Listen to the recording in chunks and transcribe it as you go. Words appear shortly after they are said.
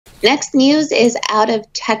Next news is out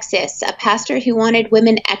of Texas. A pastor who wanted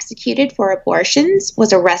women executed for abortions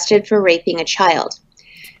was arrested for raping a child.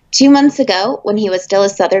 2 months ago, when he was still a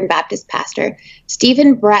Southern Baptist pastor,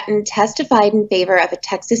 Stephen Bratton testified in favor of a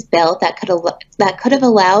Texas bill that could have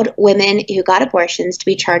allowed women who got abortions to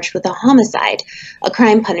be charged with a homicide, a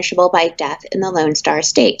crime punishable by death in the Lone Star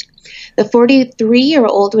State. The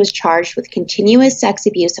 43-year-old was charged with continuous sex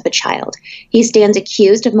abuse of a child. He stands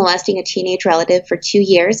accused of molesting a teenage relative for 2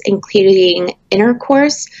 years, including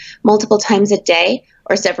intercourse multiple times a day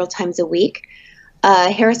or several times a week.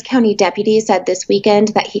 Harris County deputy said this weekend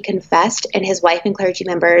that he confessed to his wife and clergy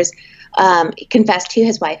members about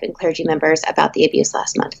the abuse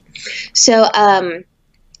last month. So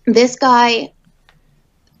this guy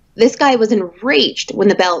was enraged when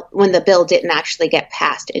the bill didn't actually get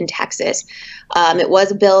passed in Texas. It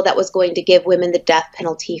was a bill that was going to give women the death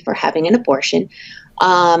penalty for having an abortion.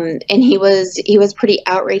 And he was pretty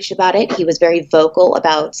outraged about it. He was very vocal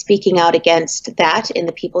about speaking out against that and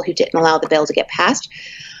the people who didn't allow the bill to get passed.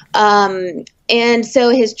 And so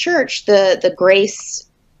his church, the Grace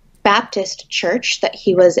Baptist Church that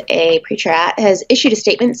he was a preacher at, has issued a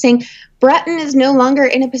statement saying Bratton is no longer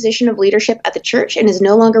in a position of leadership at the church and is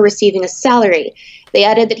no longer receiving a salary. They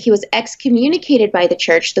added that he was excommunicated by the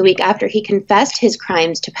church the week after he confessed his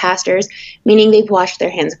crimes to pastors, meaning they've washed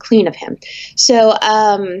their hands clean of him. So,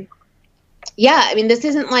 yeah, I mean, this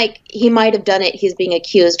isn't like he might have done it, he's being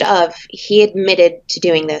accused of. He admitted to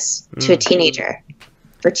doing this to a teenager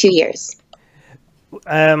for 2 years.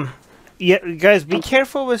 Yeah, guys, be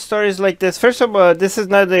careful with stories like this. First of all, this is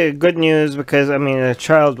not the good news because, I mean, a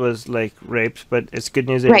child was, like, raped, but it's good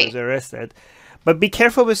news that he was arrested. But be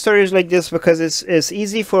careful with stories like this because it's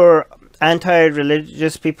easy for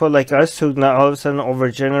anti-religious people like us to not all of a sudden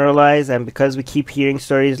overgeneralize, and because we keep hearing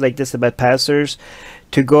stories like this about pastors,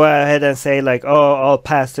 to go ahead and say, like, oh, all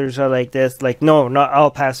pastors are like this. Like, no, not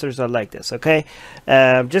all pastors are like this, okay?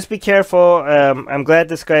 Just be careful. I'm glad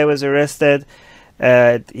this guy was arrested.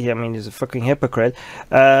 Yeah, I mean, he's a fucking hypocrite,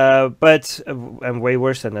 but I'm way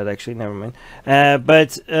worse than that, actually. Never mind.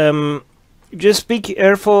 But just be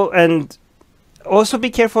careful, and also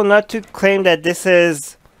be careful not to claim that this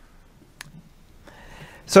is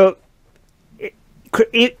so.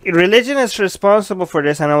 Religion is responsible for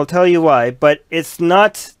this, and I will tell you why. But it's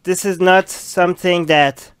not. This is not something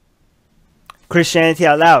that Christianity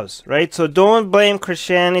allows, right? So don't blame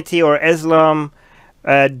Christianity or Islam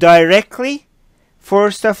directly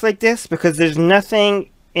for stuff like this, because there's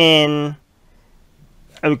nothing in,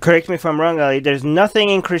 correct me if I'm wrong, Ali, there's nothing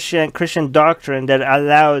in Christian doctrine that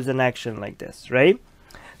allows an action like this, right?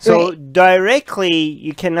 So directly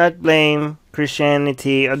you cannot blame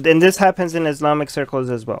Christianity, and this happens in Islamic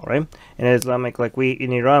circles as well, right? In Islamic, like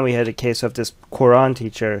in Iran, we had a case of this Quran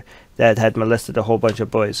teacher that had molested a whole bunch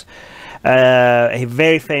of boys. A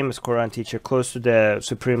very famous Quran teacher, close to the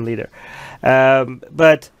supreme leader.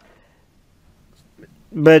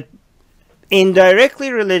 But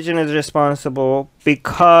indirectly, religion is responsible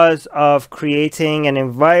because of creating an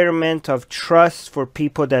environment of trust for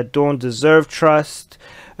people that don't deserve trust,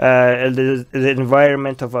 the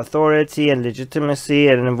environment of authority and legitimacy,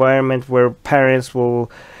 and an environment where parents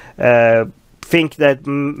will think that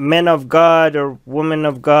men of God or women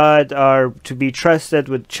of God are to be trusted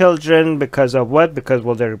with children because of what? Because,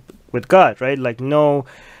 well, they're with God, right? Like, no...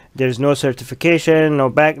 There's no certification,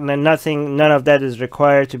 nothing, none of that is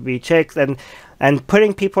required to be checked, and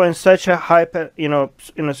putting people in such a high,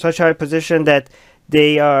 such a high position that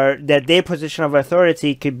their position of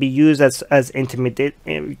authority could be used as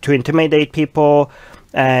to intimidate people,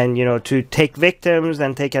 and to take victims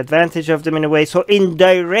and take advantage of them in a way. So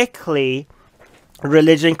indirectly,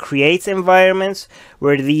 religion creates environments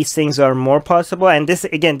where these things are more possible. And this,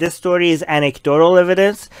 again, this story is anecdotal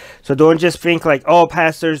evidence, so don't just think like, oh,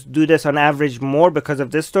 pastors do this on average more because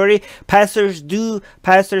of this story. Pastors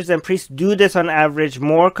and priests do this on average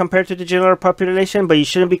more compared to the general population, but you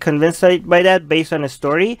shouldn't be convinced by that based on a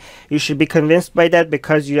story. You should be convinced by that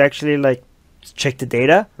because you actually, like, check the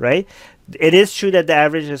data, right? It is true that the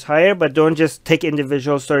average is higher, but don't just take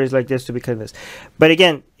individual stories like this to be convinced. But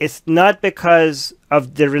again, it's not because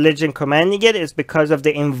of the religion commanding it, it's because of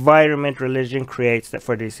the environment religion creates that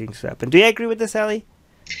for these things to happen. Do you agree with this, Ali?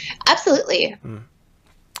 Absolutely.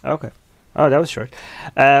 Okay. Oh, that was short.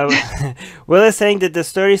 Will is saying that the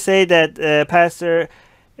story say that pastor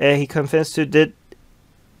he confessed to did.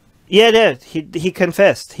 Yeah, he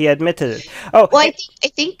confessed. He admitted it. Oh, well, I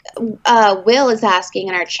think Will is asking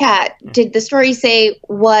in our chat, did the story say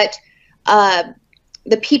what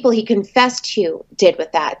the people he confessed to did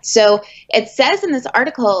with that? So it says in this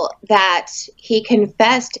article that he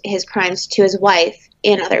confessed his crimes to his wife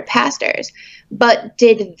in other pastors. But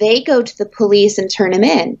did they go to the police and turn him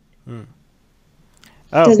in?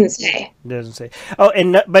 Oh, doesn't say. Doesn't say. Oh,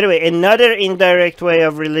 and by the way, another indirect way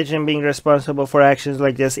of religion being responsible for actions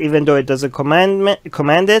like this, even though it doesn't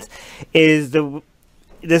command it, is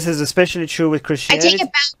this is especially true with Christianity. I take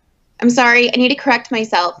it back. I'm sorry. I need to correct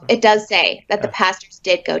myself. It does say that the pastors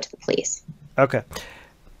did go to the police. Okay.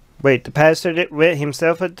 Wait, the pastor went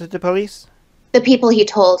himself to the police? The people he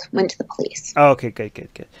told went to the police. Oh, okay,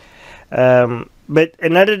 good. But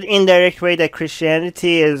another indirect way that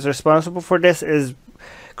Christianity is responsible for this is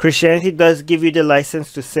Christianity does give you the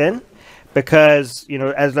license to sin, because, you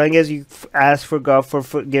know, as long as you ask for God for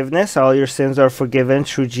forgiveness, all your sins are forgiven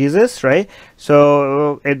through Jesus, right?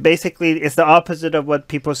 So it basically is the opposite of what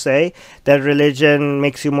people say, that religion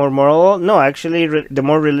makes you more moral. No, actually, the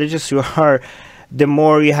more religious you are, the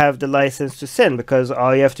more you have the license to sin, because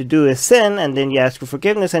all you have to do is sin, and then you ask for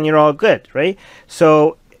forgiveness, and you're all good, right?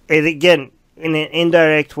 So it, again, in an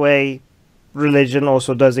indirect way, religion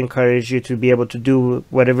also does encourage you to be able to do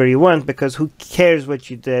whatever you want, because who cares what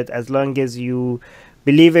you did, as long as you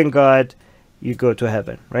believe in God, you go to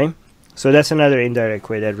heaven, right? So that's another indirect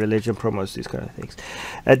way that religion promotes these kind of things.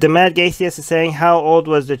 The Mad Atheist is saying, how old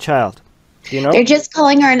was the child? Do you know? They're just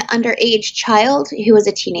calling her an underage child who was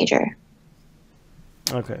a teenager.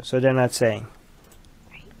 Okay, so they're not saying.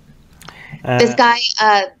 This guy,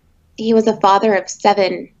 he was a father of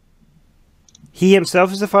 7. He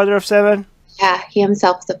himself is a father of 7? Yeah, he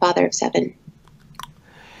himself is a father of 7.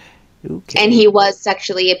 Okay. And he was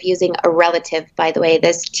sexually abusing a relative, by the way.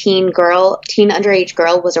 This teen underage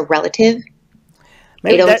girl was a relative.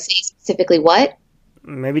 Maybe they don't say specifically what.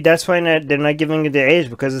 Maybe that's why they're not giving it the age,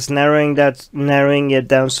 because it's narrowing it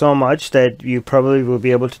down so much that you probably will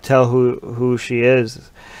be able to tell who she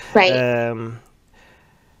is. Right.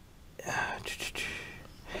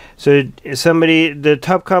 So the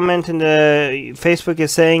top comment in the Facebook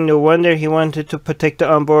is saying, no wonder he wanted to protect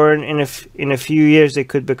the unborn. In a few years they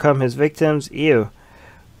could become his victims. Ew.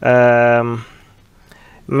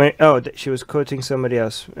 She was quoting somebody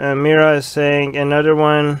else. Mira is saying another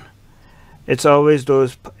one. It's always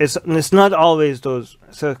those. It's not always those.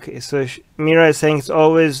 So Mira is saying it's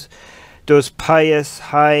always those pious,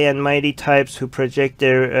 high and mighty types who project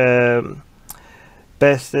their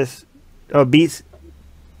basest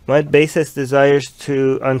desires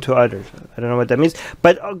onto others. I don't know what that means.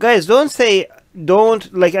 But guys, I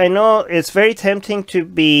know it's very tempting to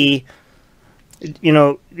be, you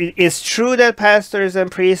know, it's true that pastors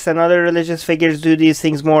and priests and other religious figures do these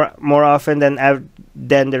things more often than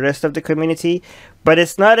the rest of the community, but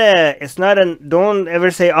it's not a don't ever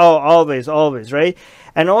say, oh, always, right?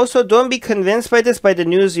 And also, don't be convinced by the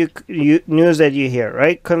news news that you hear,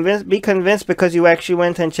 right? Be convinced because you actually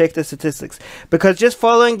went and checked the statistics. Because just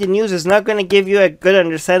following the news is not going to give you a good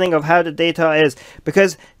understanding of how the data is,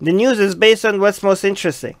 because the news is based on what's most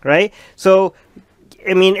interesting, right? So,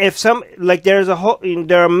 I mean,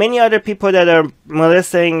 there are many other people that are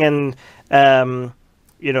molesting and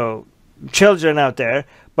children out there.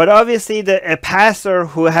 But obviously, a pastor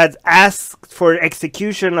who has asked for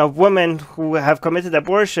execution of women who have committed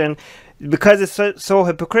abortion, because it's so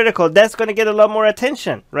hypocritical, that's going to get a lot more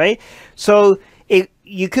attention, right? So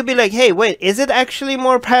you could be like, hey, wait, is it actually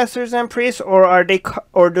more pastors and priests, or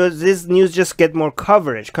does this news just get more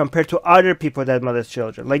coverage compared to other people that molest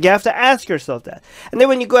children? Like, you have to ask yourself that. And then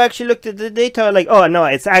when you go actually look at the data, like, oh no,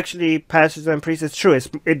 it's actually pastors and priests. It's true.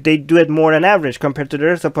 They do it more than average compared to the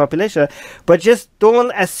rest of the population. But just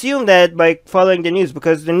don't assume that by following the news,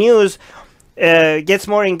 because the news gets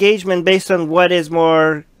more engagement based on what gets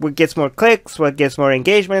more clicks, what gets more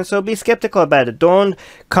engagement. So be skeptical about it. Don't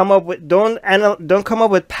come up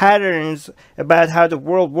with patterns about how the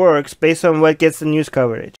world works based on what gets the news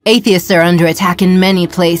coverage. Atheists are under attack in many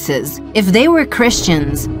places. If they were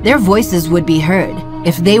Christians, their voices would be heard.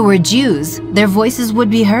 If they were Jews, their voices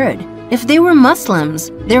would be heard. If they were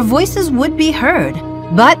Muslims, their voices would be heard.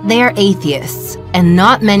 But they are atheists, and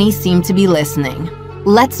not many seem to be listening.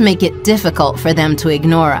 Let's make it difficult for them to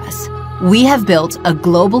ignore us. We have built a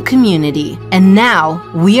global community, and now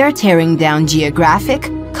we are tearing down geographic,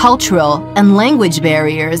 cultural, and language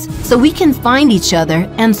barriers so we can find each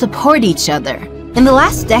other and support each other. In the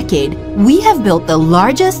last decade, we have built the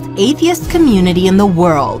largest atheist community in the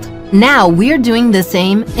world. Now we're doing the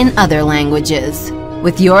same in other languages.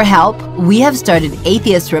 With your help, we have started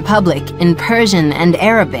Atheist Republic in Persian and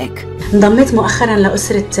Arabic. انضميت مؤخرا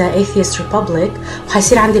لأسرة Atheist Republic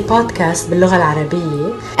وحيصير عندي بودكاست باللغة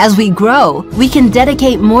العربية. As we grow, we can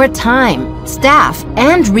dedicate more time, staff,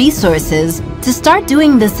 and resources to start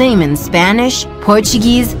doing the same in Spanish,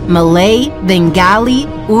 Portuguese, Malay, Bengali,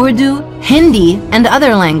 Urdu, Hindi, and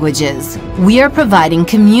other languages. We are providing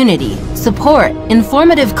community, support,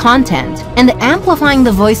 informative content, and amplifying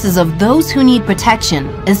the voices of those who need protection,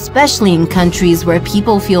 especially in countries where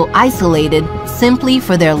people feel isolated simply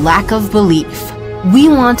for their lack of belief. We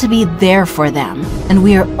want to be there for them, and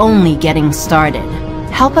we are only getting started.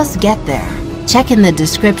 Help us get there. Check in the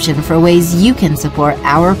description for ways you can support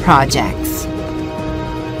our projects.